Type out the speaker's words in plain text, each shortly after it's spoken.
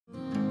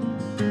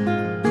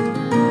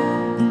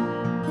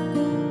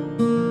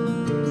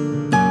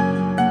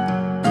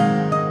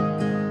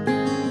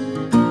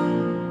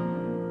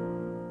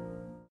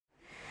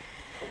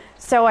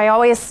So I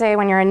always say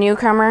when you're a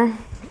newcomer,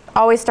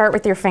 always start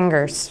with your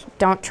fingers.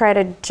 Don't try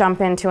to jump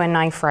into a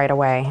knife right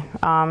away.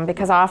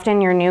 Because often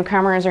your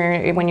newcomers,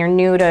 or when you're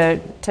new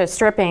to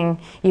stripping,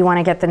 you want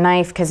to get the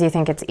knife because you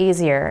think it's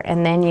easier,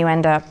 and then you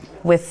end up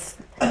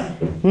with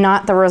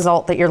not the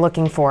result that you're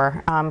looking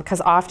for. Because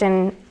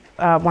often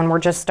when we're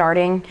just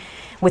starting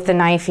with the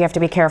knife, you have to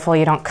be careful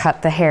you don't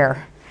cut the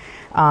hair.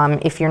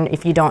 If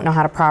you don't know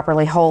how to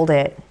properly hold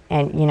it,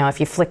 and if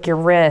you flick your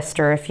wrist,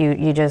 or if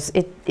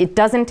it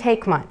doesn't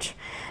take much.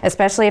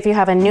 Especially if you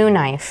have a new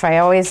knife. I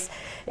always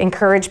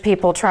encourage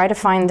people, try to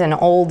find an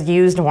old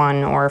used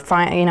one, or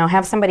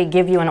have somebody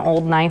give you an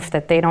old knife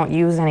that they don't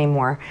use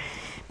anymore,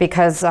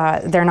 because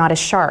they're not as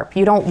sharp.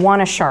 You don't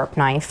want a sharp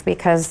knife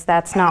because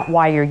that's not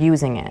why you're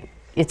using it.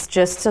 It's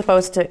just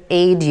supposed to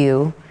aid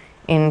you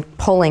in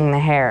pulling the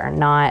hair,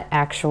 not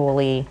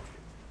actually,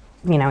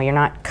 you're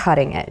not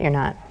cutting it. You're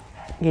not,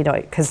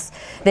 because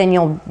then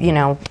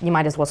you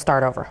might as well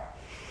start over.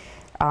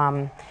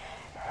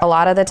 A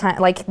lot of the time,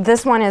 like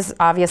this one is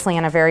obviously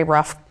in a very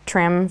rough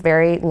trim,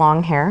 very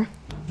long hair,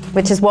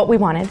 which is what we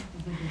wanted.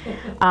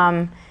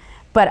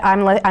 But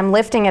I'm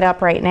lifting it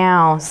up right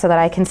now so that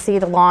I can see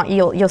the long,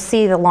 you'll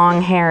see the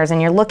long hairs,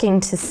 and you're looking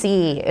to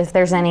see if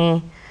there's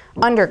any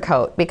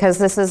undercoat, because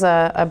this is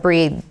a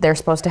breed, they're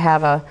supposed to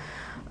have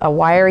a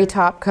wiry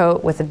top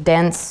coat with a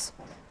dense,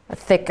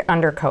 thick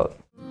undercoat.